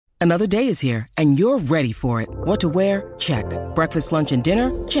Another day is here, and you're ready for it. What to wear? Check. Breakfast, lunch, and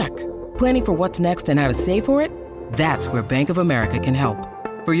dinner? Check. Planning for what's next and how to save for it? That's where Bank of America can help.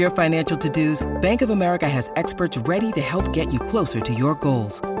 For your financial to-dos, Bank of America has experts ready to help get you closer to your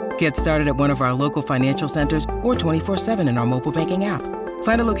goals. Get started at one of our local financial centers or 24/7 in our mobile banking app.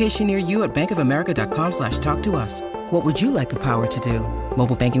 Find a location near you at bankofamerica.com/talktous. What would you like the power to do?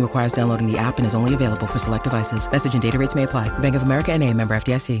 Mobile banking requires downloading the app and is only available for select devices. Message and data rates may apply. Bank of America N.A., member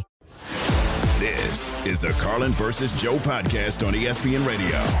FDIC. This is the Carlin versus Joe podcast on ESPN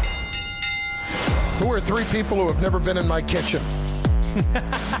Radio. Who are three people who have never been in my kitchen?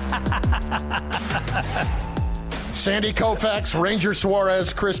 Sandy Koufax, Ranger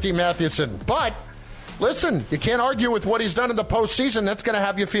Suarez, Christy Mathewson. But listen, you can't argue with what he's done in the postseason. That's going to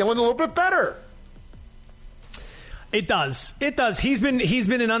have you feeling a little bit better. It does. It does. He's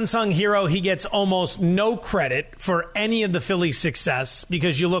been an unsung hero. He gets almost no credit for any of the Phillies' success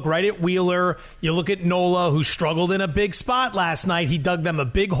because you look right at Wheeler, you look at Nola, who struggled in a big spot last night. He dug them a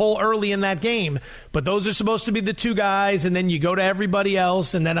big hole early in that game. But those are supposed to be the two guys, and then you go to everybody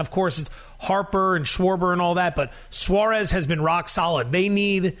else, and then, of course, it's Harper and Schwarber and all that. But Suarez has been rock solid. They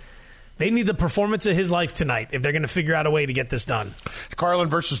need the performance of his life tonight if they're going to figure out a way to get this done. Carlin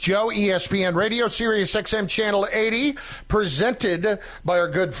versus Joe, ESPN Radio, Sirius XM Channel 80, presented by our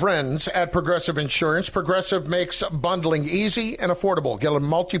good friends at Progressive Insurance. Progressive makes bundling easy and affordable. Get a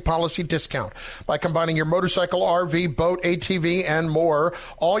multi-policy discount by combining your motorcycle, RV, boat, ATV, and more.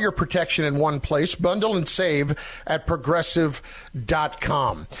 All your protection in one place. Bundle and save at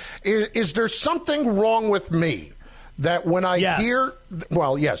Progressive.com. Is there something wrong with me? That when I hear,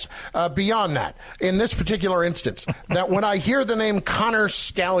 beyond that, in this particular instance, that when I hear the name Connor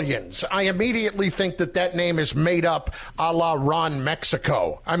Stallions, I immediately think that name is made up a la Ron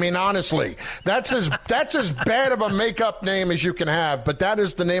Mexico. I mean, honestly, that's as bad of a make-up name as you can have, but that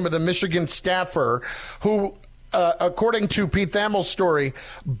is the name of the Michigan staffer who, according to Pete Thamel's story,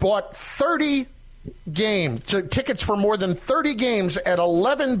 bought 30 tickets for more than 30 games at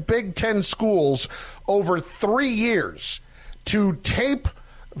 11 Big Ten schools over 3 years to tape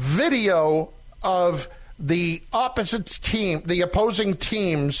video of the opposing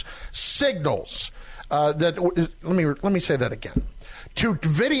team's signals. Let me say that again. To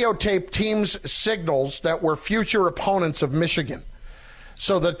videotape teams' signals that were future opponents of Michigan,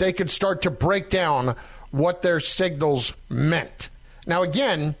 so that they could start to break down what their signals meant. Now,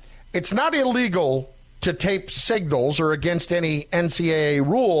 again, it's not illegal to tape signals or against any NCAA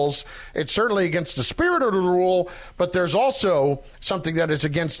rules. It's certainly against the spirit of the rule, but there's also something that is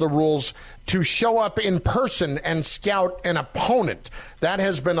against the rules to show up in person and scout an opponent. That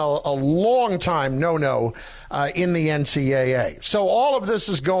has been a long time no-no in the NCAA. So all of this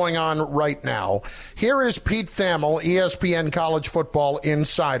is going on right now. Here is Pete Thamel, ESPN College Football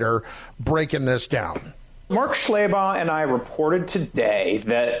Insider, breaking this down. Mark Schlabach and I reported today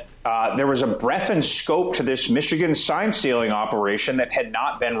that there was a breadth and scope to this Michigan sign-stealing operation that had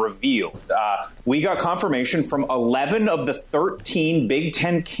not been revealed. We got confirmation from 11 of the 13 Big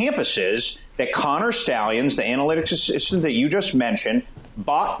Ten campuses that Connor Stallions, the analytics assistant that you just mentioned,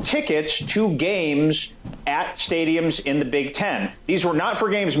 bought tickets to games at stadiums in the Big Ten. These were not for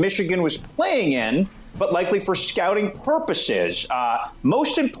games Michigan was playing in, but likely for scouting purposes.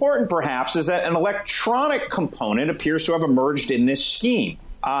 Most important, perhaps, is that an electronic component appears to have emerged in this scheme.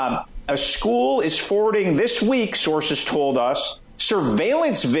 A school is forwarding this week, sources told us,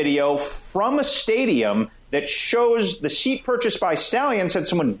 surveillance video from a stadium that shows the seat purchased by Stallions had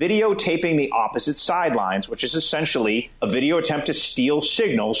someone videotaping the opposite sidelines, which is essentially a video attempt to steal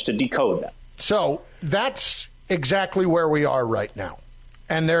signals to decode them. So that's exactly where we are right now.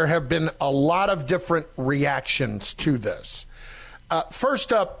 And there have been a lot of different reactions to this.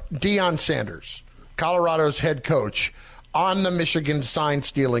 First up, Deion Sanders, Colorado's head coach, on the Michigan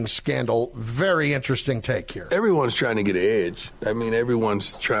sign-stealing scandal. Very interesting take here. Everyone's trying to get an edge. I mean,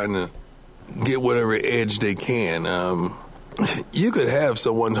 everyone's trying to get whatever edge they can. You could have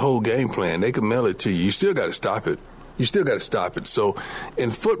someone's whole game plan. They could mail it to you. You still got to stop it. So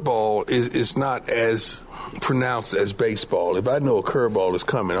in football, it's not as pronounced as baseball. If I know a curveball is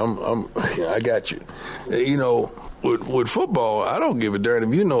coming, I got you. You know, with football, I don't give a darn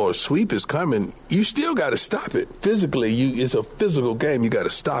if you know a sweep is coming. You still got to stop it physically. It's a physical game. You got to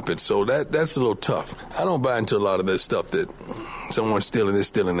stop it. So that's a little tough. I don't buy into a lot of that stuff that someone's stealing this,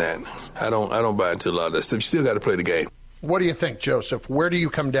 stealing that. I don't buy into a lot of that stuff. You still got to play the game. What do you think, Joseph? Where do you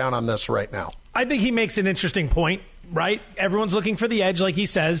come down on this right now? I think he makes an interesting point. right? Everyone's looking for the edge, like he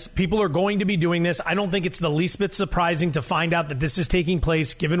says. People are going to be doing this. I don't think it's the least bit surprising to find out that this is taking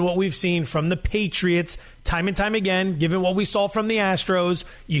place, given what we've seen from the Patriots time and time again, given what we saw from the Astros.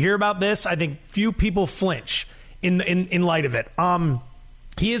 You hear about this, I think few people flinch in light of it.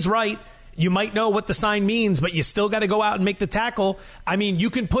 He is right. You might know what the sign means, but you still got to go out and make the tackle. I mean, you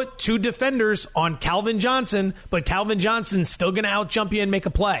can put 2 defenders on Calvin Johnson, but Calvin Johnson's still going to out-jump you and make a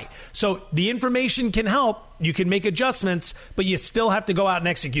play. So the information can help. You can make adjustments, but you still have to go out and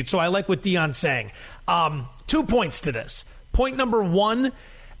execute. So I like what Deion's saying. 2 points to this. Point number 1,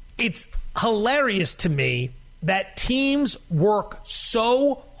 it's hilarious to me that teams work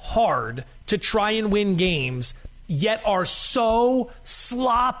so hard to try and win games, yet are so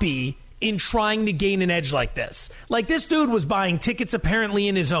sloppy in trying to gain an edge like this. Like, this dude was buying tickets apparently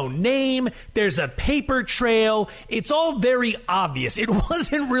in his own name. There's a paper trail. It's all very obvious. It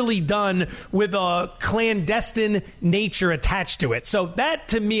wasn't really done with a clandestine nature attached to it. So that,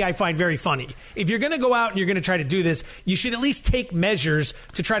 to me, I find very funny. If you're going to go out and you're going to try to do this, you should at least take measures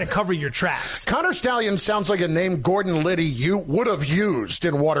to try to cover your tracks. Connor Stallion sounds like a name Gordon Liddy you would have used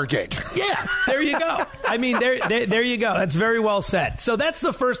in Watergate. Yeah, there you go. I mean, there you go. That's very well said. So that's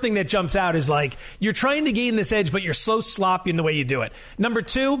the first thing that jumps out, is like, you're trying to gain this edge, but you're so sloppy in the way you do it. Number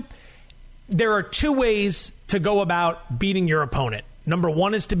 2, there are 2 ways to go about beating your opponent. Number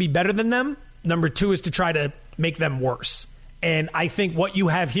 1 is to be better than them. Number 2 is to try to make them worse. And I think what you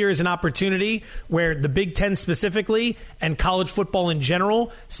have here is an opportunity where the Big Ten specifically and college football in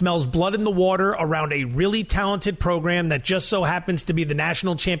general smells blood in the water around a really talented program that just so happens to be the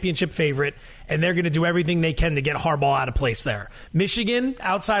national championship favorite, and they're going to do everything they can to get Harbaugh out of place there. Michigan,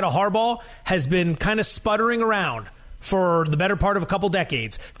 outside of Harbaugh, has been kind of sputtering around for the better part of a couple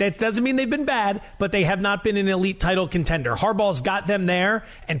decades. That doesn't mean they've been bad, but they have not been an elite title contender. Harbaugh's got them there,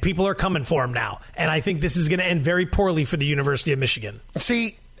 and people are coming for him now. And I think this is going to end very poorly for the University of Michigan.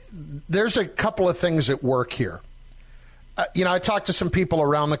 See, there's a couple of things at work here. I talked to some people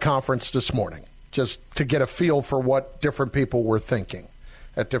around the conference this morning just to get a feel for what different people were thinking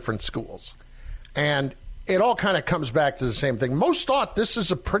at different schools. And it all kind of comes back to the same thing. Most thought this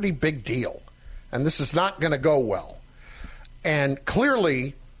is a pretty big deal, and this is not going to go well. And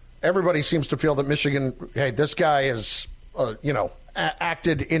clearly, everybody seems to feel that Michigan, hey, this guy is,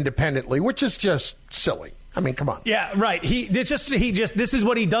 acted independently, which is just silly. I mean, come on. Yeah, right. This is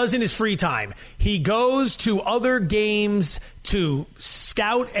what he does in his free time. He goes to other games to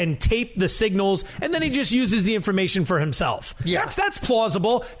scout and tape the signals, and then he just uses the information for himself. Yeah. That's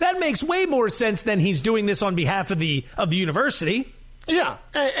plausible. That makes way more sense than he's doing this on behalf of the university. Yeah,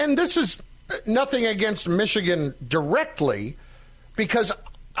 and this is nothing against Michigan directly, because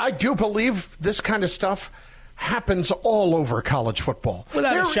I do believe this kind of stuff happens all over college football.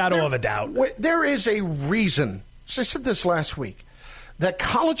 Without a shadow of a doubt. There is a reason, I said this last week, that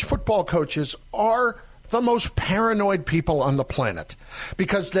college football coaches are the most paranoid people on the planet,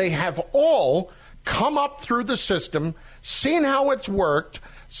 because they have all come up through the system, seen how it's worked,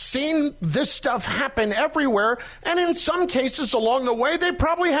 seen this stuff happen everywhere, and in some cases along the way, they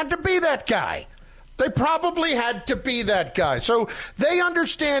probably had to be that guy. So they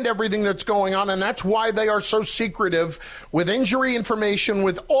understand everything that's going on, and that's why they are so secretive with injury information,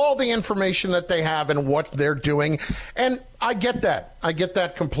 with all the information that they have and what they're doing. And I get that. I get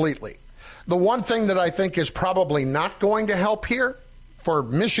that completely. The one thing that I think is probably not going to help here, for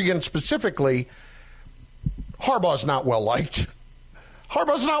Michigan specifically, Harbaugh's not well liked.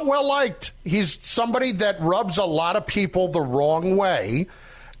 Harbaugh's not well liked. He's somebody that rubs a lot of people the wrong way.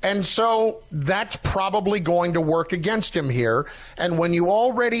 And so that's probably going to work against him here. And when you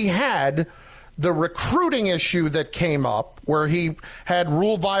already had the recruiting issue that came up, where he had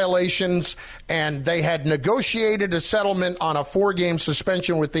rule violations and they had negotiated a settlement on a 4-game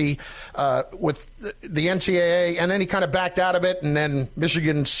suspension with the NCAA, and then he kind of backed out of it, and then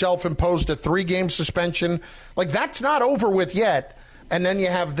Michigan self-imposed a 3-game suspension. Like, that's not over with yet. And then you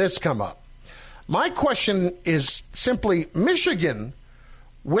have this come up. My question is simply, Michigan,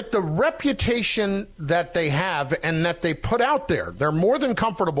 with the reputation that they have and that they put out there, they're more than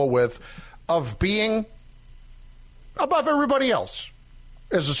comfortable with, of being above everybody else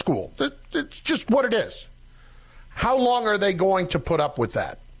as a school. It's just what it is. How long are they going to put up with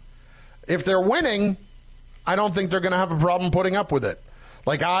that? If they're winning, I don't think they're going to have a problem putting up with it.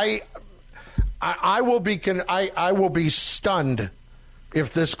 Like, I will be stunned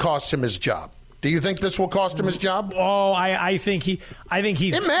if this costs him his job. Do you think this will cost him his job? Oh, I think he's.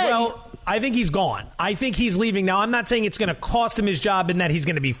 It may. Well, I think he's gone. I think he's leaving. Now, I'm not saying it's going to cost him his job and that he's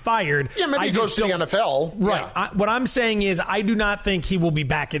going to be fired. Yeah, maybe he goes to the NFL. Right. Yeah. What I'm saying is I do not think he will be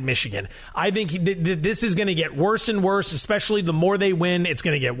back at Michigan. I think this is going to get worse and worse, especially the more they win. It's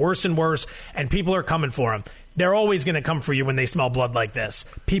going to get worse and worse, and people are coming for him. They're always going to come for you when they smell blood like this.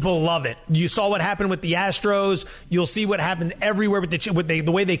 People love it. You saw what happened with the Astros. You'll see what happened everywhere with the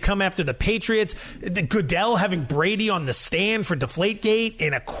way they come after the Patriots. The Goodell having Brady on the stand for Deflategate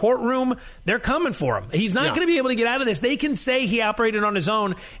in a courtroom. They're coming for him. He's not going to be able to get out of this. They can say he operated on his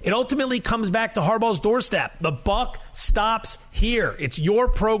own. It ultimately comes back to Harbaugh's doorstep. The buck stops here. It's your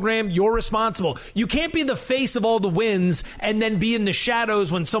program. You're responsible. You can't be the face of all the wins and then be in the shadows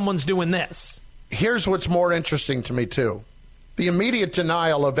when someone's doing this. Here's what's more interesting to me, too. The immediate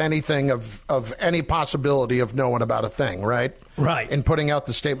denial of anything, of any possibility of knowing about a thing, right? Right. And putting out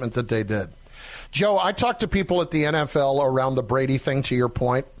the statement that they did. Joe, I talked to people at the NFL around the Brady thing, to your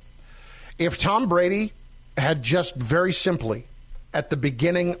point. If Tom Brady had just very simply, at the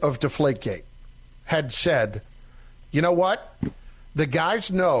beginning of Deflategate, had said, you know what? The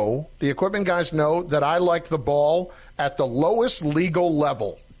equipment guys know that I like the ball at the lowest legal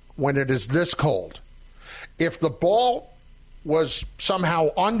level when it is this cold. If the ball was somehow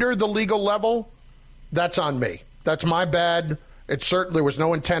under the legal level, that's on me. That's my bad. It certainly was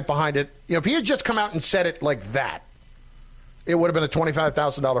no intent behind it. If he had just come out and said it like that, it would have been a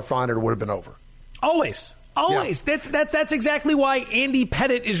 $25,000 fine and it would have been over. Always. Yeah. That's exactly why Andy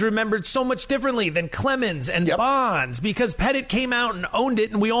Pettitte is remembered so much differently than Clemens and Bonds, because Pettitte came out and owned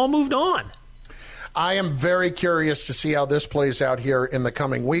it and we all moved on. I am very curious to see how this plays out here in the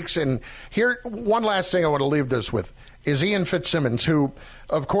coming weeks. And here, one last thing I want to leave this with is Ian Fitzsimmons, who,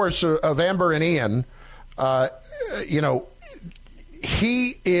 of course, of Amber and Ian,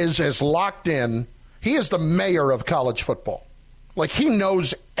 he is as locked in. He is the mayor of college football. Like, he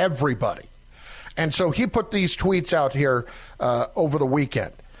knows everybody. And so he put these tweets out here over the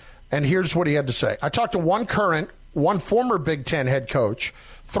weekend. And here's what he had to say. I talked to one former Big Ten head coach,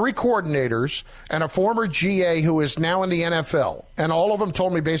 3 coordinators, and a former GA who is now in the NFL. And all of them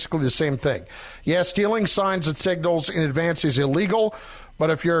told me basically the same thing. Yeah, stealing signs and signals in advance is illegal, but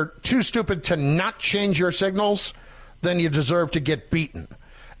if you're too stupid to not change your signals, then you deserve to get beaten.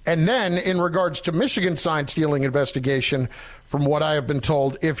 And then in regards to Michigan sign stealing investigation, from what I have been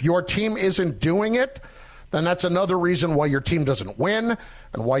told, if your team isn't doing it, then that's another reason why your team doesn't win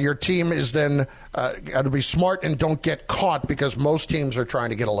and why your team is then got to be smart and don't get caught, because most teams are trying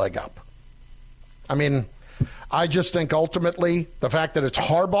to get a leg up. I mean, I just think ultimately the fact that it's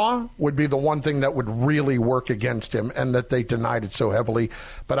Harbaugh would be the one thing that would really work against him, and that they denied it so heavily.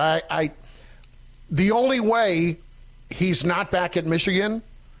 But the only way he's not back at Michigan,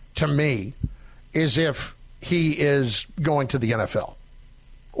 to me, is if he is going to the NFL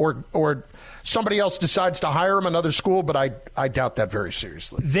or somebody else decides to hire him, another school, but I doubt that very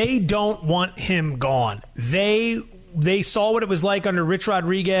seriously. They don't want him gone. They saw what it was like under Rich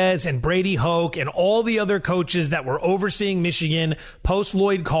Rodriguez and Brady Hoke and all the other coaches that were overseeing Michigan post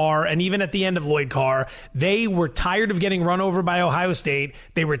Lloyd Carr, and even at the end of Lloyd Carr. They were tired of getting run over by Ohio State.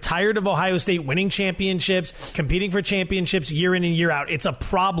 They were tired of Ohio State winning championships, competing for championships year in and year out. It's a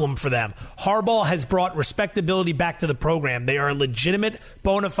problem for them. Harbaugh has brought respectability back to the program. They are a legitimate,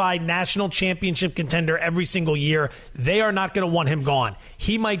 bona fide national championship contender every single year. They are not going to want him gone.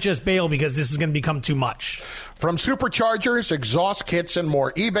 He might just bail because this is going to become too much. From superchargers, exhaust kits, and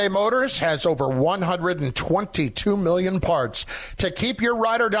more, eBay Motors has over 122 million parts to keep your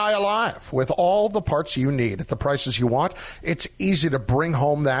ride or die alive. With all the parts you need at the prices you want, it's easy to bring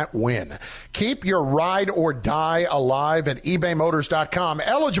home that win. Keep your ride or die alive at ebaymotors.com.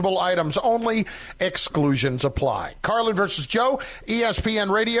 Eligible items only. Exclusions apply. Carlin versus Joe,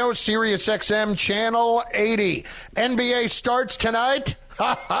 ESPN Radio, Sirius XM, Channel 80. NBA starts tonight.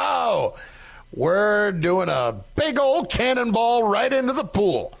 Ha-ha! We're doing a big old cannonball right into the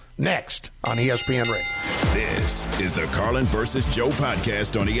pool. Next on ESPN Radio. This is the Carlin versus Joe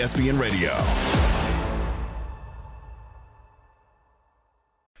podcast on ESPN Radio.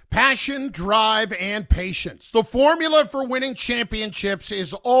 Passion, drive, and patience. The formula for winning championships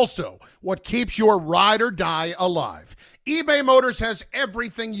is also what keeps your ride or die alive. eBay Motors has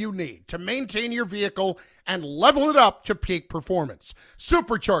everything you need to maintain your vehicle and level it up to peak performance.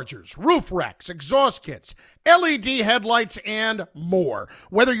 Superchargers, roof racks, exhaust kits, LED headlights, and more.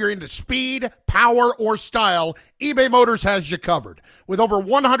 Whether you're into speed, power, or style, eBay Motors has you covered. With over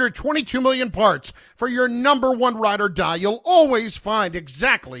 122 million parts for your number one ride or die, you'll always find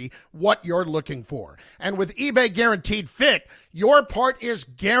exactly what you're looking for. And with eBay Guaranteed Fit, your part is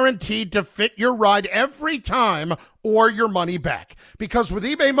guaranteed to fit your ride every time or your money back. Because with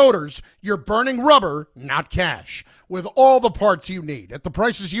eBay Motors, you're burning rubber, not cash. With all the parts you need at the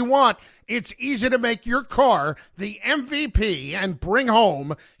prices you want, it's easy to make your car the MVP and bring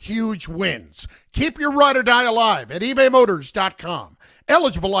home huge wins. Keep your ride or die alive at ebaymotors.com.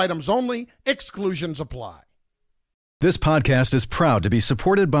 Eligible items only. Exclusions apply. This podcast is proud to be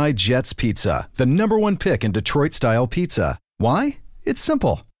supported by Jets Pizza, the #1 pick in Detroit-style pizza. Why? It's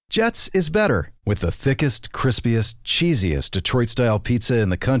simple. Jets is better. With the thickest, crispiest, cheesiest Detroit-style pizza in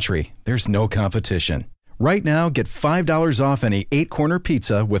the country, there's no competition. Right now, get $5 off any 8-corner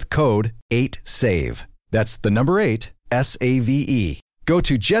pizza with code 8SAVE. That's the number 8, S-A-V-E. Go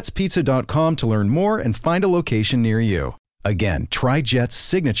to jetspizza.com to learn more and find a location near you. Again, try Jet's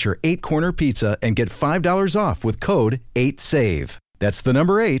signature 8-corner pizza and get $5 off with code 8SAVE. That's the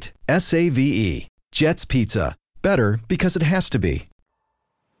number 8, S-A-V-E. Jet's Pizza. Better because it has to be.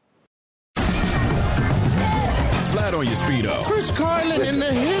 Slide on your Speedo. Chris Carlin in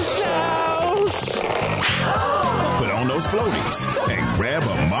his house. Put on those floaties and grab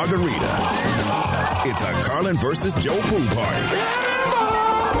a margarita. It's a Carlin versus Joe pool party.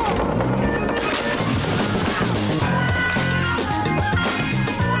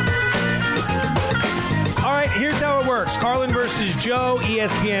 All right, here's how it works. Carlin versus Joe,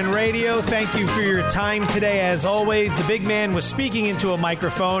 ESPN Radio. Thank you for your time today. As always, the big man was speaking into a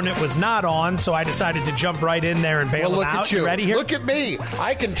microphone. It was not on, so I decided to jump right in there and bail him out. You ready here? Look at me.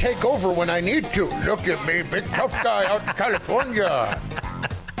 I can take over when I need to. Look at me, big tough guy out in California.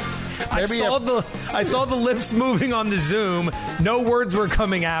 I saw the lips moving on the Zoom. No words were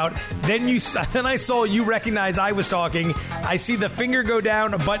coming out. Then I saw you recognize I was talking. I see the finger go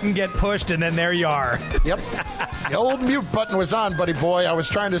down, a button get pushed, and then there you are. Yep. The old mute button was on, buddy boy. I was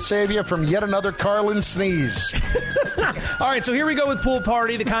trying to save you from yet another Carlin sneeze. All right, so here we go with Pool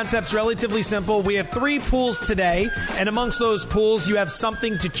Party. The concept's relatively simple. We have 3 pools today, and amongst those pools, you have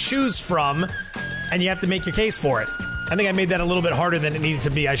something to choose from, and you have to make your case for it. I think I made that a little bit harder than it needed to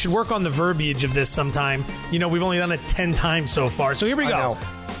be. I should work on the verbiage of this sometime. You know, we've only done it 10 times so far. So here we go.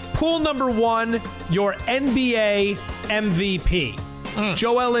 Pool number 1, your NBA MVP.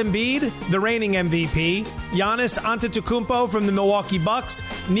 Joel Embiid, the reigning MVP. Giannis Antetokounmpo from the Milwaukee Bucks.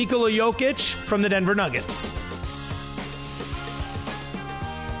 Nikola Jokic from the Denver Nuggets.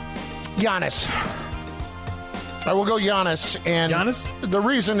 Giannis. I will go Giannis. And Giannis? The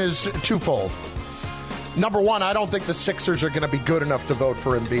reason is twofold. Number one, I don't think the Sixers are going to be good enough to vote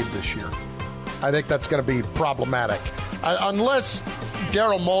for Embiid this year. I think that's going to be problematic. Unless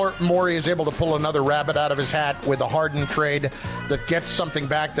Daryl Morey is able to pull another rabbit out of his hat with a Harden trade that gets something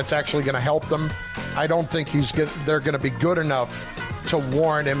back that's actually going to help them, I don't think they're going to be good enough to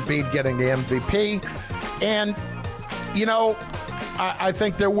warrant Embiid getting the MVP. And, you know, I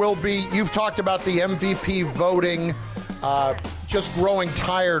think there will be, you've talked about the MVP voting just growing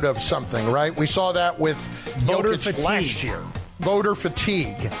tired of something, right? We saw that with voter Jokic fatigue last year. Voter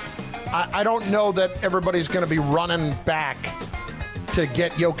fatigue. I don't know that everybody's going to be running back to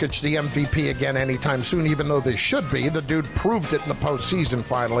get Jokic the MVP again anytime soon, even though they should be. The dude proved it in the postseason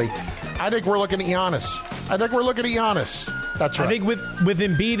finally. I think we're looking at Giannis. That's right. I think with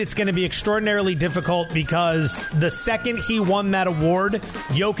Embiid, it's going to be extraordinarily difficult because the second he won that award,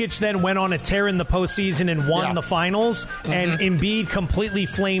 Jokic then went on a tear in the postseason and won the finals, and Embiid completely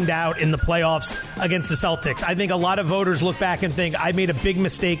flamed out in the playoffs against the Celtics. I think a lot of voters look back and think, I made a big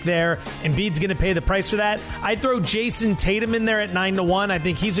mistake there. Embiid's going to pay the price for that. I'd throw Jason Tatum in there at 9-1. I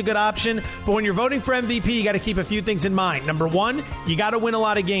think he's a good option. But when you're voting for MVP, you got to keep a few things in mind. Number 1, you got to win a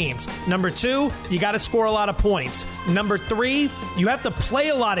lot of games. Number 2, you got to score a lot of points. Number 3, you have to play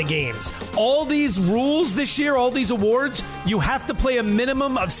a lot of games. All these rules this year, all these awards, you have to play a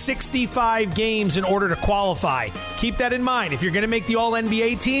minimum of 65 games in order to qualify. Keep that in mind. If you're going to make the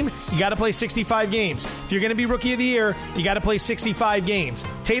All-NBA team, you got to play 65 games. If you're going to be Rookie of the Year, you got to play 65 games.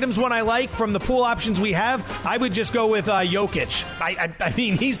 Tatum's one I like. From the pool options we have, I would just go with Jokic. I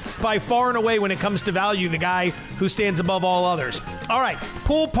mean, he's by far and away, when it comes to value, the guy who stands above all others. All right,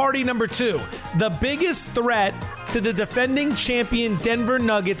 pool party number 2. The biggest threat to the defending champion Denver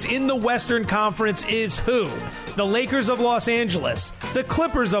Nuggets in the Western Conference is who? The Lakers of Los Angeles, the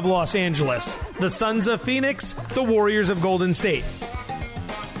Clippers of Los Angeles, the Suns of Phoenix, the Warriors of Golden State.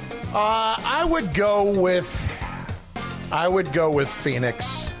 I would go with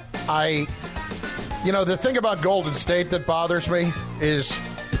Phoenix. The thing about Golden State that bothers me is,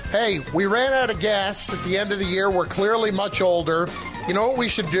 hey, we ran out of gas at the end of the year. We're clearly much older. You know what we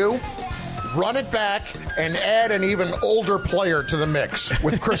should do? run it back and add an even older player to the mix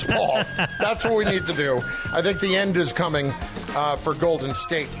with Chris Paul. That's what we need to do. I think the end is coming for Golden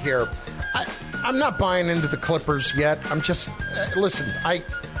State here. I'm not buying into the Clippers yet. I'm just, listen, I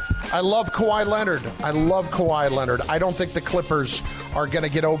love Kawhi Leonard. I don't think the Clippers are going to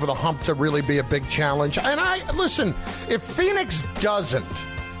get over the hump to really be a big challenge. And listen, if Phoenix doesn't,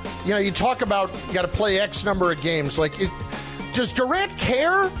 you talk about you got to play X number of games. Like, does Durant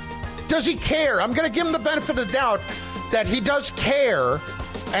care? Does he care? I'm going to give him the benefit of the doubt that he does care,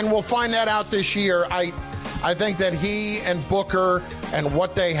 and we'll find that out this year. I think that he and Booker and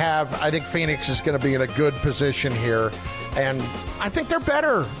what they have, I think Phoenix is going to be in a good position here. And I think they're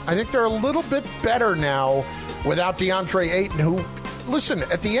better. I think they're a little bit better now without DeAndre Ayton, who, listen,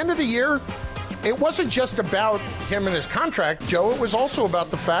 at the end of the year, it wasn't just about him and his contract, Joe. It was also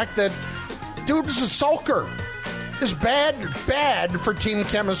about the fact that dude was a sulker. It's bad for team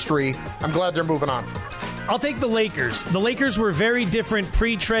chemistry. I'm glad they're moving on. I'll take the Lakers. The Lakers were very different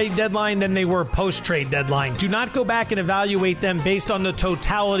pre-trade deadline than they were post-trade deadline. Do not go back and evaluate them based on the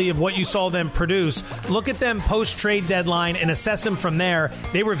totality of what you saw them produce. Look at them post-trade deadline and assess them from there.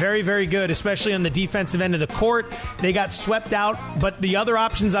 They were very, very good, especially on the defensive end of the court. They got swept out, but the other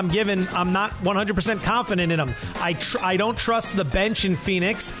options I'm given, I'm not 100% confident in them. I don't trust the bench in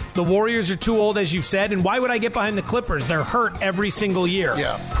Phoenix. The Warriors are too old, as you've said, and why would I get behind the Clippers? They're hurt every single year.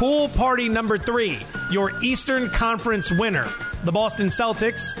 Yeah. Pool party number 3. Your Eastern Conference winner, the Boston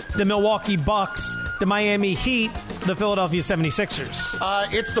Celtics, the Milwaukee Bucks, the Miami Heat, the Philadelphia 76ers.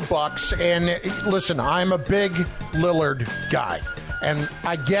 It's the Bucks, and listen, I'm a big Lillard guy, and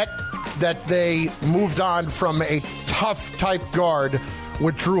I get that they moved on from a tough-type guard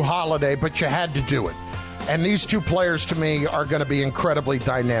with Drew Holiday, but you had to do it. And these two players, to me, are going to be incredibly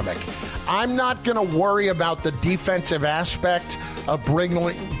dynamic. I'm not going to worry about the defensive aspect of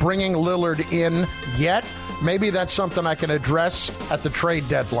bringing Lillard in yet. Maybe that's something I can address at the trade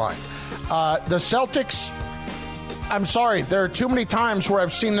deadline. The Celtics, I'm sorry, there are too many times where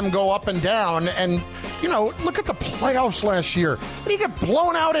I've seen them go up and down. And, look at the playoffs last year. When you get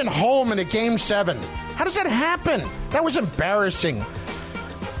blown out at home in a Game 7, how does that happen? That was embarrassing.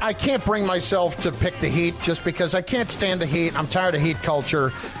 I can't bring myself to pick the Heat just because I can't stand the Heat. I'm tired of Heat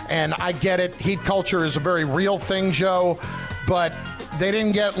culture, and I get it. Heat culture is a very real thing, Joe, but they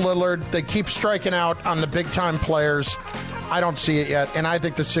didn't get Lillard. They keep striking out on the big-time players. I don't see it yet, and I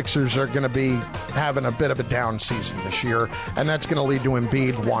think the Sixers are going to be having a bit of a down season this year, and that's going to lead to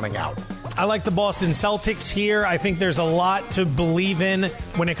Embiid wanting out. I like the Boston Celtics here. I think there's a lot to believe in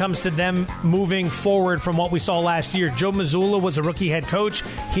when it comes to them moving forward from what we saw last year. Joe Mazzulla was a rookie head coach.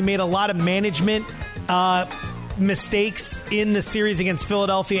 He made a lot of management mistakes in the series against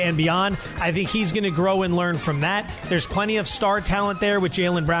Philadelphia and beyond. I think he's going to grow and learn from that. There's plenty of star talent there with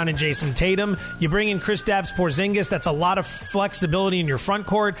Jaylen Brown and Jason Tatum. You bring in Kristaps Porzingis. That's a lot of flexibility in your front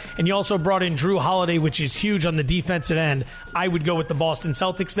court. And you also brought in Drew Holiday, which is huge on the defensive end. I would go with the Boston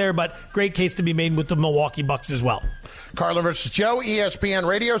Celtics there, but great case to be made with the Milwaukee Bucks as well. Carlin versus Joe, ESPN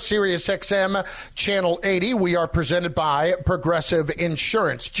Radio, Sirius XM, Channel 80. We are presented by Progressive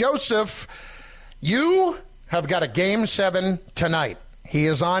Insurance. Joseph, you have got a Game 7 tonight. He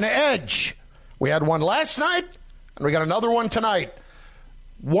is on edge. We had one last night, and we got another one tonight.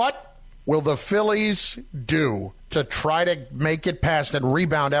 What will the Phillies do to try to make it past and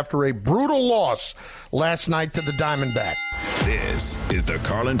rebound after a brutal loss last night to the Diamondbacks? This is the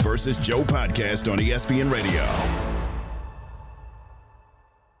Carlin versus Joe podcast on ESPN Radio.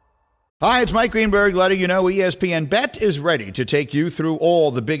 Hi, it's Mike Greenberg letting you know ESPN Bet is ready to take you through all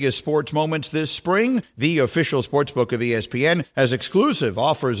the biggest sports moments this spring. The official sportsbook of ESPN has exclusive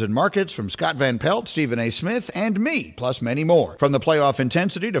offers and markets from Scott Van Pelt, Stephen A. Smith, and me, plus many more. From the playoff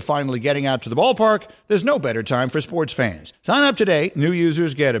intensity to finally getting out to the ballpark, there's no better time for sports fans. Sign up today. New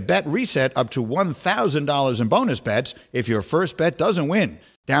users get a bet reset up to $1,000 in bonus bets if your first bet doesn't win.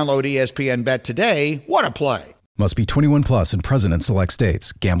 Download ESPN Bet today. What a play. Must be 21 plus and present in select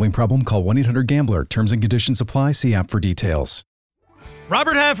states. Gambling problem? Call 1-800-GAMBLER. Terms and conditions apply. See app for details.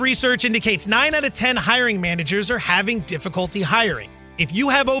 Robert Half research indicates 9 out of 10 hiring managers are having difficulty hiring. If you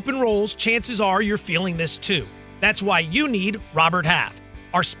have open roles, chances are you're feeling this too. That's why you need Robert Half.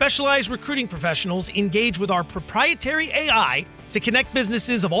 Our specialized recruiting professionals engage with our proprietary AI to connect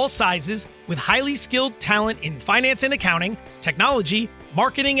businesses of all sizes with highly skilled talent in finance and accounting, technology,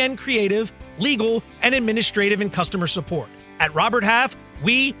 marketing and creative, legal, and administrative and customer support. At Robert Half,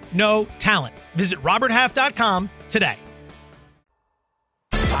 we know talent. Visit roberthalf.com today.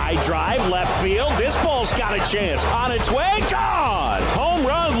 High drive, left field. This ball's got a chance. On its way, gone. Home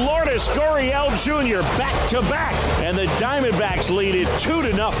run, Lourdes Lucas Gurriel Jr. back-to-back, and the Diamondbacks lead it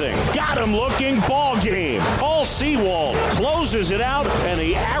 2-0. Got him looking, ball game. Paul Sewald closes it out, and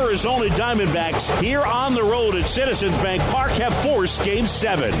the Arizona Diamondbacks here on the road at Citizens Bank Park have forced Game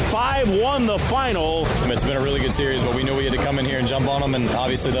 7. 5-1 the final. It's been a really good series, but we knew we had to come in here and jump on them, and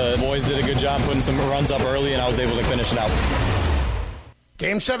obviously the boys did a good job putting some runs up early, and I was able to finish it out.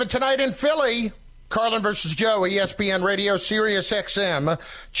 Game 7 tonight in Philly. Carlin versus Joe, ESPN Radio, Sirius XM,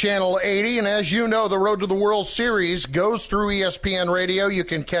 Channel 80. And as you know, the Road to the World Series goes through ESPN Radio. You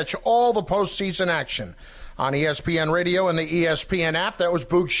can catch all the postseason action on ESPN Radio and the ESPN app. That was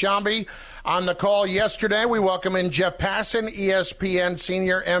Boog Shambi on the call yesterday. We welcome in Jeff Passan, ESPN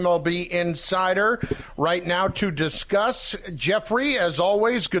Senior MLB Insider, right now to discuss. Jeffrey, as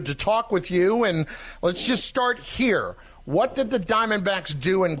always, good to talk with you. And let's just start here. What did the Diamondbacks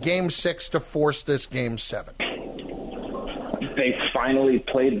do in Game 6 to force this Game 7? They finally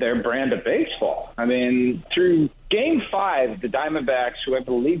played their brand of baseball. I mean, through Game 5, the Diamondbacks, who I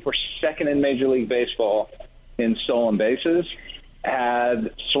believe were second in Major League Baseball in stolen bases,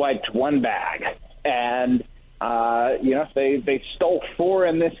 had swiped one bag. And, they stole 4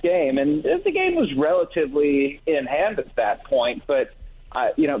 in this game. And the game was relatively in hand at that point. But,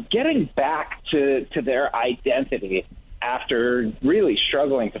 getting back to their identity after really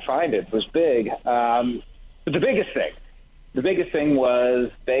struggling to find it was big. But the biggest thing was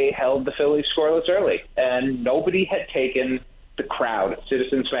they held the Phillies scoreless early, and nobody had taken the crowd at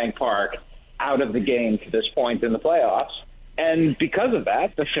Citizens Bank Park out of the game to this point in the playoffs. And because of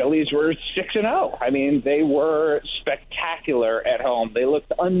that, the Phillies were 6-0. I mean, they were spectacular at home. They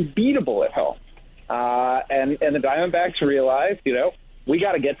looked unbeatable at home. And the Diamondbacks realized, we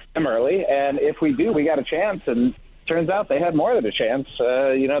got to get them early, and if we do, we got a chance. And turns out they had more than a chance.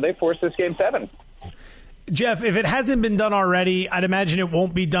 They forced this Game 7. Jeff, if it hasn't been done already, I'd imagine it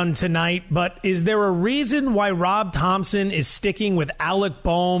won't be done tonight. But is there a reason why Rob Thompson is sticking with Alec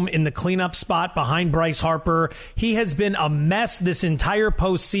Bohm in the cleanup spot behind Bryce Harper? He has been a mess this entire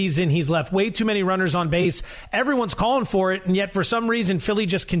postseason. He's left way too many runners on base. Everyone's calling for it, and yet for some reason, Philly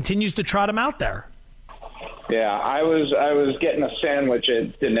just continues to trot him out there. Yeah, I was getting a sandwich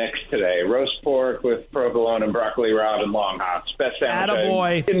at the Knicks today. Roast pork with provolone and broccoli rabe and long hots. Best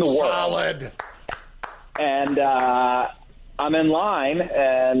sandwich in the world. Solid. And I'm in line,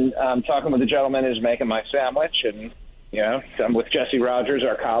 and I'm talking with the gentleman who's making my sandwich. And, I'm with Jesse Rogers,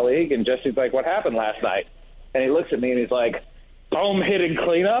 our colleague. And Jesse's like, what happened last night? And he looks at me, and he's like, Bohm hitting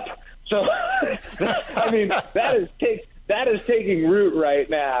cleanup? So, I mean, that is taking root right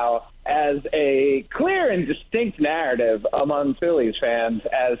now as a clear and distinct narrative among Phillies fans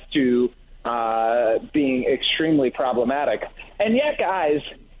as to being extremely problematic. And yet, guys,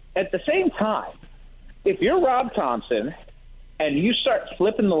 at the same time, if you're Rob Thompson and you start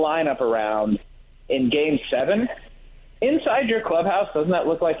flipping the lineup around in Game 7, inside your clubhouse, doesn't that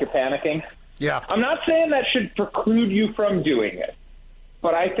look like you're panicking? Yeah. I'm not saying that should preclude you from doing it,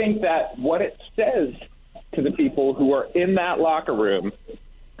 but I think that what it says to the people who are in that locker room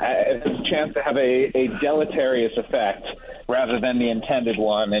has a chance to have a deleterious effect rather than the intended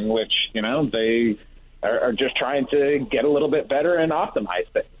one in which, they are just trying to get a little bit better and optimize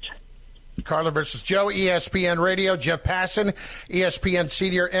things. Carlin versus Joe, ESPN Radio. Jeff Passan, ESPN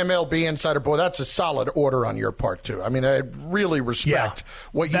Senior MLB Insider. Boy, that's a solid order on your part, too. I mean, I really respect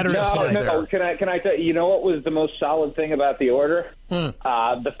what you just did there. No, can I tell you, what was the most solid thing about the order?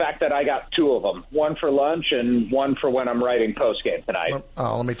 The fact that I got 2 of them. One for lunch and one for when I'm writing postgame tonight.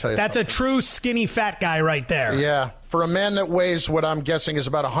 Let me tell you That's something. A true skinny fat guy right there. Yeah. For a man that weighs what I'm guessing is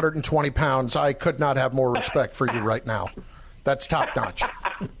about 120 pounds, I could not have more respect for you right now. That's top-notch.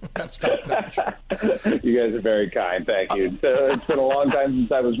 That's top-notch. You guys are very kind. Thank you. It's been a long time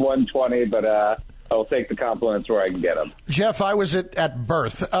since I was 120, but I'll take the compliments where I can get them. Jeff, I was at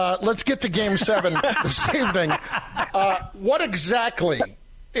birth. Let's get to Game 7 this evening. What exactly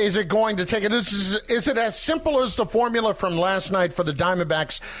is it going to take? Is it as simple as the formula from last night for the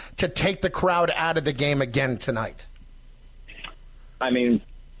Diamondbacks to take the crowd out of the game again tonight? I mean,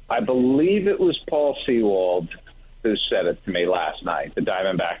 I believe it was Paul Sewald who said it to me last night, the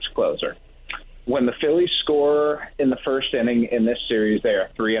Diamondbacks closer. When the Phillies score in the first inning in this series, they are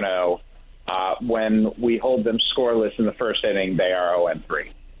 3-0. When we hold them scoreless in the first inning, they are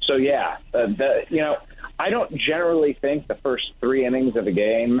 0-3. So, yeah, I don't generally think the first 3 innings of a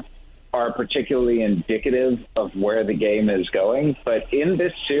game are particularly indicative of where the game is going. But in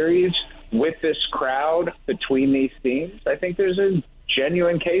this series, with this crowd between these teams, I think there's a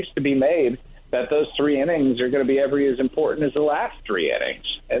genuine case to be made that those 3 innings are going to be every as important as the last 3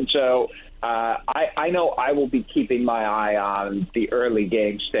 innings. And so I know I will be keeping my eye on the early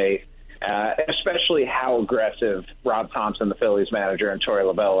game state especially how aggressive Rob Thompson, the Phillies manager, and Torey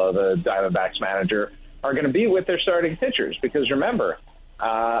Lovullo, the Diamondbacks manager, are going to be with their starting pitchers. Because remember,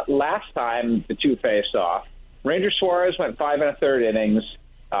 last time the two faced off, Ranger Suarez went 5 1/3 innings,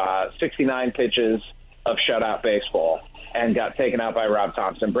 69 pitches of shutout baseball, and got taken out by Rob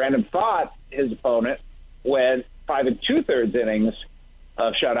Thompson. Brandon Pfaadt, his opponent, went 5 2/3 innings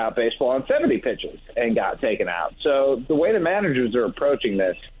of shutout baseball on 70 pitches and got taken out. So the way the managers are approaching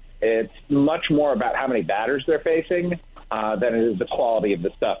this, it's much more about how many batters they're facing than it is the quality of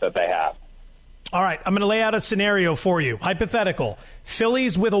the stuff that they have. All right, I'm going to lay out a scenario for you. Hypothetical.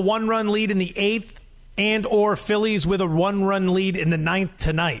 Phillies with a 1-run lead in the 8th and or Phillies with a 1-run lead in the 9th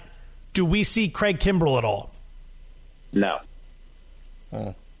tonight. Do we see Craig Kimbrell at all? No.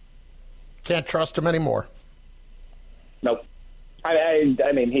 Can't trust him anymore. Nope. I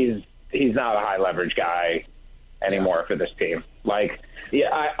mean, he's not a high leverage guy anymore for this team. I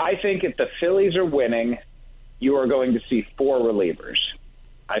think if the Phillies are winning, you are going to see 4 relievers.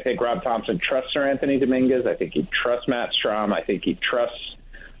 I think Rob Thompson trusts Sir Anthony Dominguez. I think he trusts Matt Strahm. I think he trusts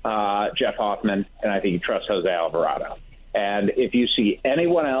Jeff Hoffman, and I think he trusts Jose Alvarado. And if you see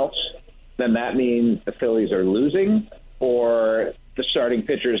anyone else, then that means the Phillies are losing or the starting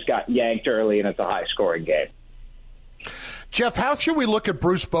pitchers got yanked early and it's a high-scoring game. Jeff, how should we look at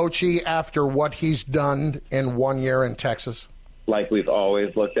Bruce Bochy after what he's done in 1 year in Texas? Like we've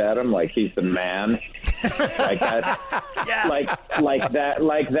always looked at him, like he's the man. Like that, yes. like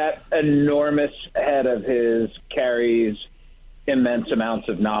that enormous head of his carries immense amounts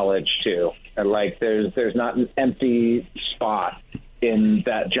of knowledge too. And there's not an empty spot in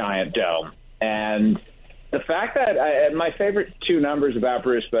that giant dome. And the fact that my favorite 2 numbers about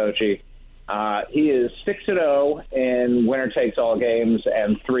Bruce Bochy, he is 6-0 in winner-takes-all games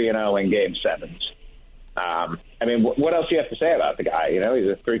and 3-0 in Game 7s. I mean, what else do you have to say about the guy? You know, he's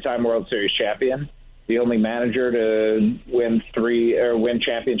a 3-time World Series champion, the only manager to win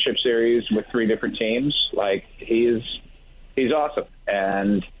championship series with 3 different teams. He's awesome.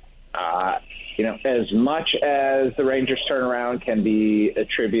 And, as much as the Rangers turnaround can be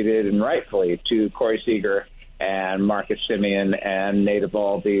attributed, and rightfully, to Corey Seager and Marcus Semien and Nate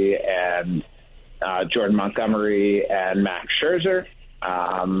Eovaldi and Jordan Montgomery and Max Scherzer,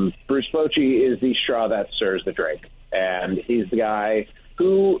 Bruce Bochy is the straw that stirs the drink. And he's the guy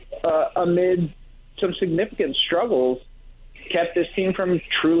who, amid some significant struggles, kept this team from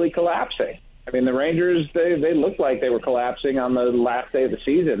truly collapsing. I mean, the Rangers, they looked like they were collapsing on the last day of the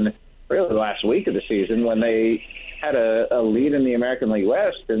season, really the last week of the season, when they had a lead in the American League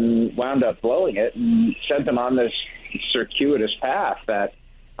West and wound up blowing it and sent them on this circuitous path that,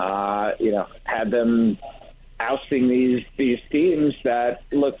 had them ousting these teams that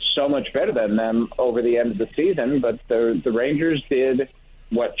looked so much better than them over the end of the season. But the Rangers did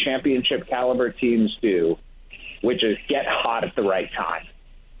what championship caliber teams do, which is get hot at the right time.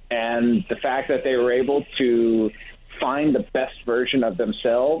 And the fact that they were able to find the best version of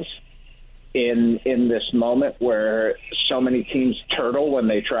themselves in this moment where so many teams turtle when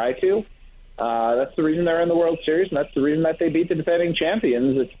they try to, that's the reason they're in the World Series, and that's the reason that they beat the defending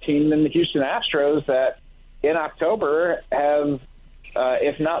champions, the team in the Houston Astros that in October have,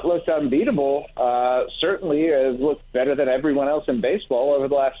 if not looked unbeatable, certainly have looked better than everyone else in baseball over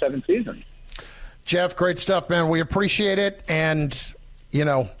the last 7 seasons. Jeff, great stuff, man. We appreciate it. And,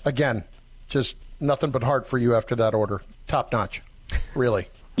 again, just nothing but heart for you after that order. Top notch, really.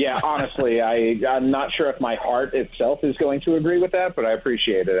 Yeah, honestly, I'm not sure if my heart itself is going to agree with that, but I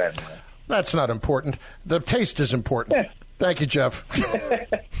appreciate it anyway. That's not important. The taste is important. Yeah. Thank you, Jeff.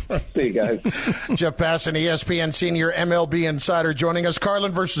 See you guys. Jeff Passan, ESPN senior MLB insider, joining us.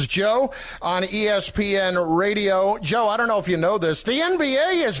 Carlin versus Joe on ESPN Radio. Joe, I don't know if you know this. The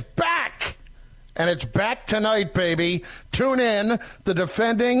NBA is back, and it's back tonight, baby. Tune in. The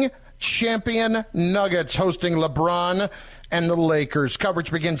defending champion Nuggets hosting LeBron and the Lakers.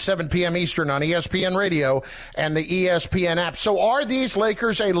 Coverage begins 7 p.m. Eastern on ESPN Radio and the ESPN app. So are these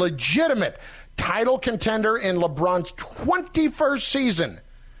Lakers a legitimate title contender in LeBron's 21st season?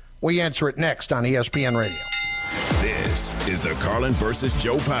 We answer it next on ESPN Radio. This is the Carlin versus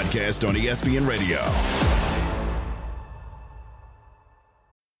Joe podcast on ESPN Radio.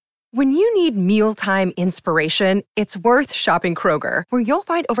 When you need mealtime inspiration, it's worth shopping Kroger, where you'll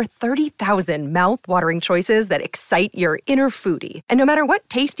find over 30,000 mouth-watering choices that excite your inner foodie. And no matter what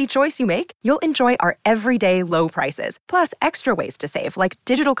tasty choice you make, you'll enjoy our everyday low prices, plus extra ways to save, like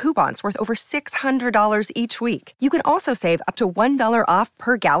digital coupons worth over $600 each week. You can also save up to $1 off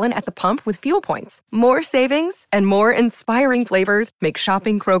per gallon at the pump with fuel points. More savings and more inspiring flavors make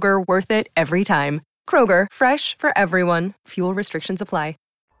shopping Kroger worth it every time. Kroger, fresh for everyone. Fuel restrictions apply.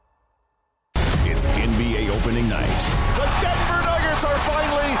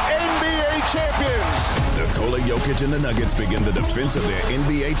 champions. Nikola Jokic and the Nuggets begin the defense of their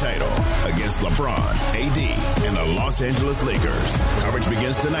NBA title against LeBron, AD, and the Los Angeles Lakers. Coverage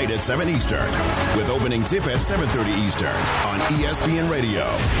begins tonight at 7 Eastern, with opening tip at 7:30 Eastern on ESPN Radio.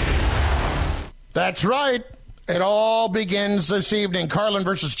 That's right. It all begins this evening. Carlin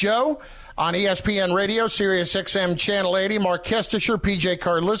versus Joe on ESPN Radio, Sirius XM Channel 80. Mark Kestisher, PJ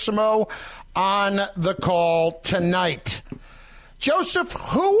Carlissimo on the call tonight. Joseph,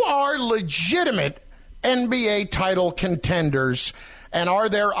 who are legitimate NBA title contenders, and are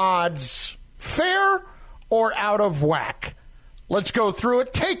their odds fair or out of whack? Let's go through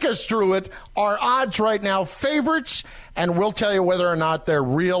it. Take us through it. Our odds right now, favorites, and we'll tell you whether or not they're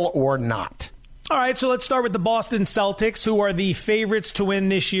real or not. All right, so let's start with the Boston Celtics, who are the favorites to win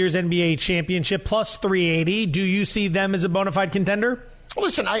this year's NBA championship, plus 380. Do you see them as a bona fide contender?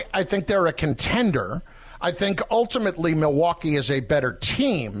 Listen, I think they're a contender. I think ultimately Milwaukee is a better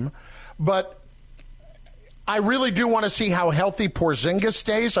team, but I really do want to see how healthy Porzingis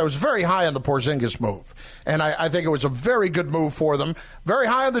stays. I was very high on the Porzingis move, and I think it was a very good move for them. Very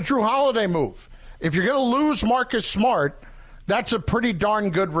high on the Drew Holiday move. If you're going to lose Marcus Smart, that's a pretty darn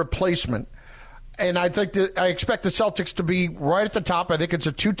good replacement. And I think I expect the Celtics to be right at the top. I think it's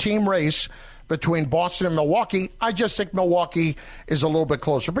a two-team race between Boston and Milwaukee. I just think Milwaukee is a little bit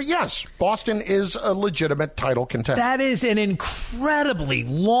closer. But yes, Boston is a legitimate title contender. That is an incredibly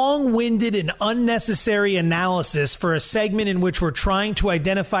long-winded and unnecessary analysis for a segment in which we're trying to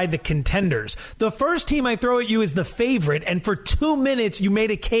identify the contenders. The first team I throw at you is the favorite, and for 2 minutes you made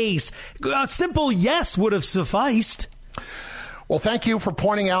a case. A simple yes would have sufficed. Well, thank you for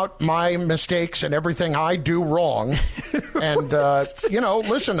pointing out my mistakes and everything I do wrong. And,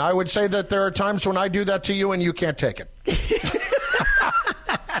 listen, I would say that there are times when I do that to you and you can't take it.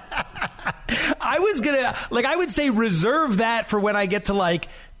 I would say reserve that for when I get to,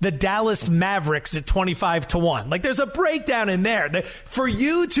 the Dallas Mavericks at 25-1. There's a breakdown in there. For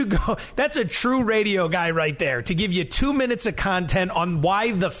you to go, that's a true radio guy right there, to give you 2 minutes of content on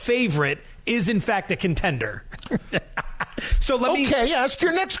why the favorite is, in fact, a contender. So ask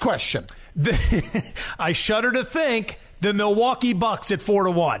your next question. I shudder to think the Milwaukee Bucks at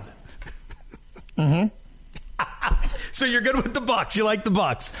 4-1. Mm-hmm. So you're good with the Bucks. You like the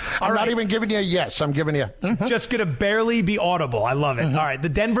Bucks. I'm not even giving you a yes. I'm giving you just going to barely be audible. I love it. Mm-hmm. All right, the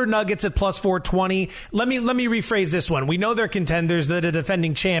Denver Nuggets at plus 420. Let me rephrase this one. We know they're contenders. They're the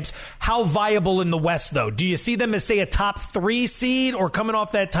defending champs. How viable in the West, though? Do you see them as, say, a top 3 seed, or coming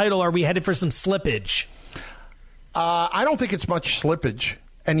off that title, are we headed for some slippage? I don't think it's much slippage.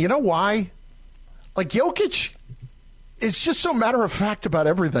 And you know why? Jokic, it's just so matter of fact about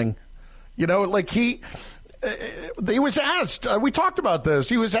everything. He was asked, we talked about this,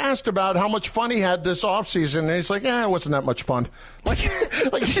 he was asked about how much fun he had this offseason, and he's like, it wasn't that much fun.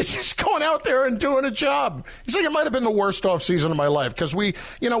 He's just going out there and doing a job. He's like, it might have been the worst offseason of my life, because we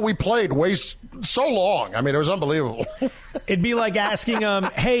played so long. I mean, it was unbelievable. It'd be like asking,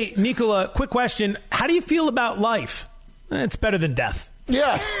 hey, Nikola, quick question. How do you feel about life? It's better than death.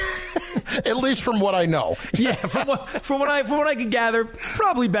 Yeah, at least from what I know. Yeah, from what I can gather, it's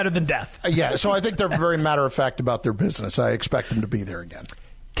probably better than death. Yeah, so I think they're very matter of fact about their business. I expect them to be there again.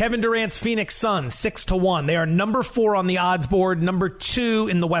 Kevin Durant's Phoenix Suns 6-1. They are number 4 on the odds board, number 2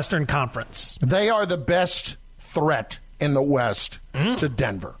 in the Western Conference. They are the best threat in the West to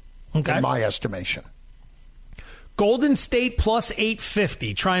Denver, in my estimation. Golden State plus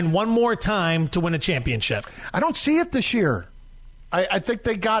 850, trying one more time to win a championship. I don't see it this year. I think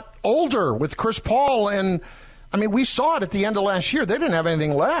they got older with Chris Paul, and we saw it at the end of last year. They didn't have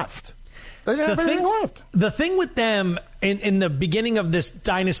anything left. The thing with them in the beginning of this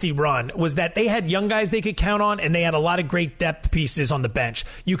dynasty run was that they had young guys they could count on, and they had a lot of great depth pieces on the bench.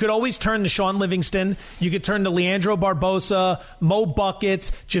 You could always turn to Sean Livingston. You could turn to Leandro Barbosa, Mo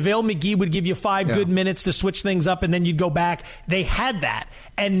Buckets. JaVale McGee would give you 5 good minutes to switch things up, and then you'd go back. They had that.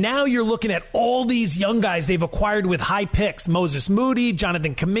 And now you're looking at all these young guys they've acquired with high picks. Moses Moody,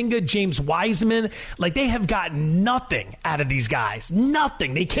 Jonathan Kuminga, James Wiseman. They have gotten nothing out of these guys.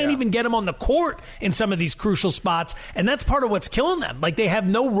 Nothing. They can't even get them on the court in some of these crucial spots. And that's part of what's killing them. They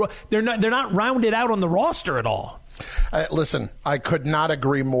have they're not rounded out on the roster at all. Listen, I could not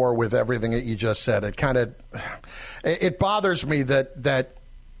agree more with everything that you just said. It bothers me that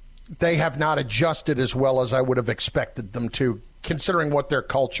they have not adjusted as well as I would have expected them to, considering what their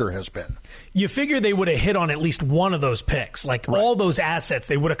culture has been. You figure they would have hit on at least one of those picks. All those assets,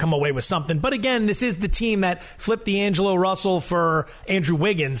 they would have come away with something. But again, this is the team that flipped D'Angelo Russell for Andrew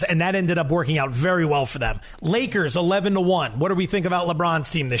Wiggins, and that ended up working out very well for them. Lakers, 11-1. What do we think about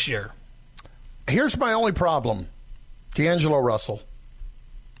LeBron's team this year? Here's my only problem. D'Angelo Russell.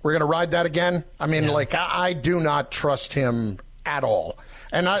 We're going to ride that again? I mean, I do not trust him at all.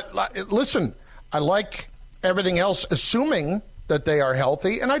 And listen, I like everything else, assuming that they are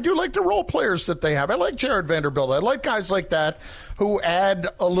healthy, and I do like the role players that they have. I like Jared Vanderbilt. I like guys like that who add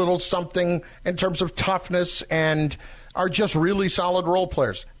a little something in terms of toughness and are just really solid role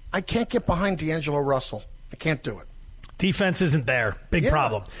players. I can't get behind D'Angelo Russell. I can't do it. Defense isn't there. Big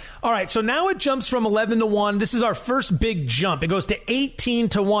problem. All right, so now it jumps from 11-1. This is our first big jump. It goes to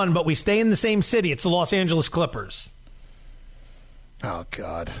 18-1, but we stay in the same city. It's the Los Angeles Clippers. Oh,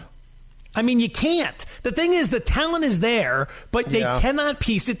 God. I mean, you can't. The thing is, the talent is there, but they cannot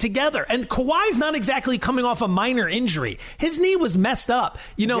piece it together. And Kawhi's not exactly coming off a minor injury. His knee was messed up.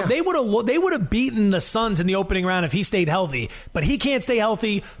 You know, they would have beaten the Suns in the opening round if he stayed healthy. But he can't stay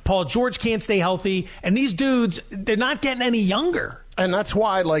healthy. Paul George can't stay healthy. And these dudes, they're not getting any younger. And that's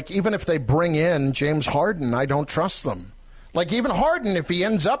why, even if they bring in James Harden, I don't trust them. Even Harden, if he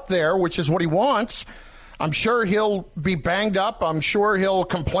ends up there, which is what he wants, I'm sure he'll be banged up. I'm sure he'll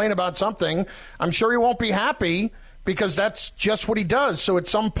complain about something. I'm sure he won't be happy because that's just what he does. So at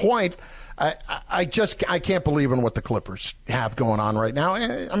some point, I can't believe in what the Clippers have going on right now.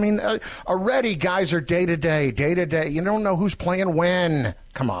 I mean, already guys are day to day. You don't know who's playing when.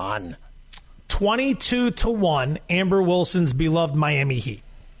 Come on. 22-1, Amber Wilson's beloved Miami Heat.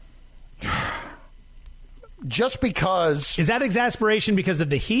 Just because. Is that exasperation because of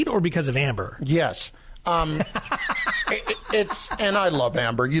the Heat or because of Amber? Yes. It's and I love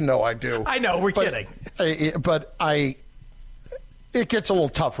Amber, you know I do. I know, we're kidding. But it gets a little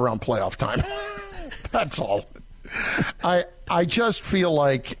tough around playoff time. That's all. I just feel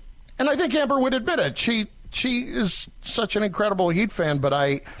like, and I think Amber would admit it. She is such an incredible Heat fan, but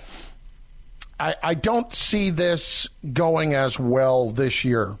I don't see this going as well this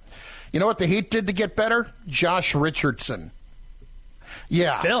year. You know what the Heat did to get better? Josh Richardson.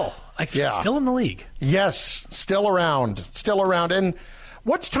 Yeah. Still in the league. Yes, still around. And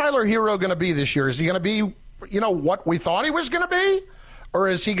what's Tyler Hero going to be this year? Is he going to be, what we thought he was going to be? Or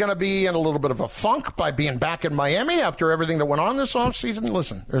is he going to be in a little bit of a funk by being back in Miami after everything that went on this offseason?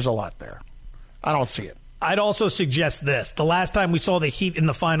 Listen, there's a lot there. I don't see it. I'd also suggest this. The last time we saw the Heat in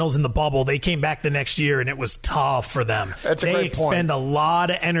the finals in the bubble, they came back the next year, and it was tough for them. That's a they great expend point. a lot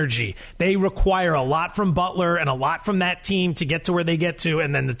of energy. They require a lot from Butler and a lot from that team to get to where they get to,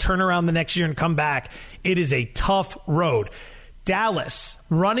 and then to turn around the next year and come back. It is a tough road. Dallas,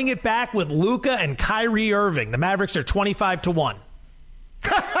 running it back with Luka and Kyrie Irving. The Mavericks are 25-1.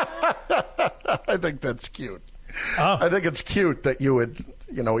 I think that's cute. I think it's cute that you would,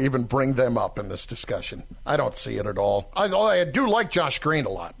 even bring them up in this discussion. I don't see it at all. I do like Josh Green a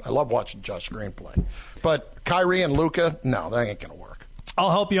lot. I love watching Josh Green play. But Kyrie and Luka, no, that ain't going to work.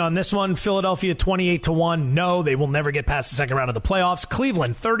 I'll help you on this one. Philadelphia 28-1. No, they will never get past the second round of the playoffs.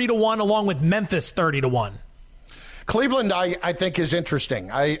 Cleveland 30-1, along with Memphis 30-1. Cleveland, I think, is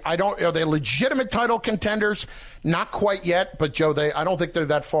interesting. Are they legitimate title contenders? Not quite yet, but Joe, I don't think they're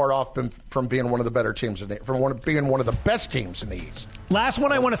that far off from being one of the better teams being one of the best teams in the East. Last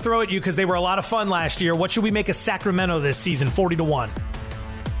one I want to throw at you because they were a lot of fun last year. What should we make of Sacramento this season? 40-1.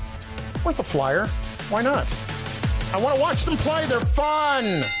 Worth a flyer. Why not? I want to watch them play. They're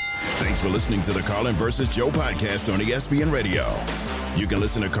fun. Thanks for listening to the Carlin versus Joe podcast on ESPN Radio. You can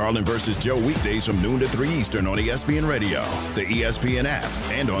listen to Carlin versus Joe weekdays from noon to 3 Eastern on ESPN Radio, the ESPN app,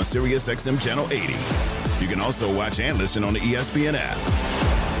 and on SiriusXM Channel 80. You can also watch and listen on the ESPN app.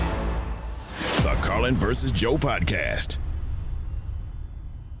 The Carlin versus Joe podcast.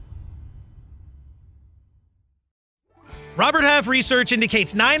 Robert Half research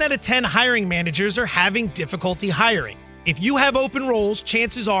indicates 9 out of 10 hiring managers are having difficulty hiring. If you have open roles,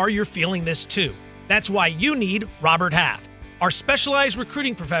 chances are you're feeling this too. That's why you need Robert Half. Our specialized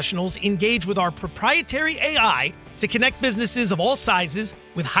recruiting professionals engage with our proprietary AI to connect businesses of all sizes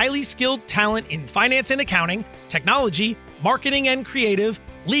with highly skilled talent in finance and accounting, technology, marketing and creative,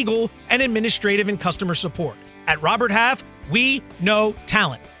 legal, and administrative and customer support. At Robert Half, we know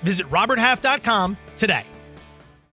talent. Visit roberthalf.com today.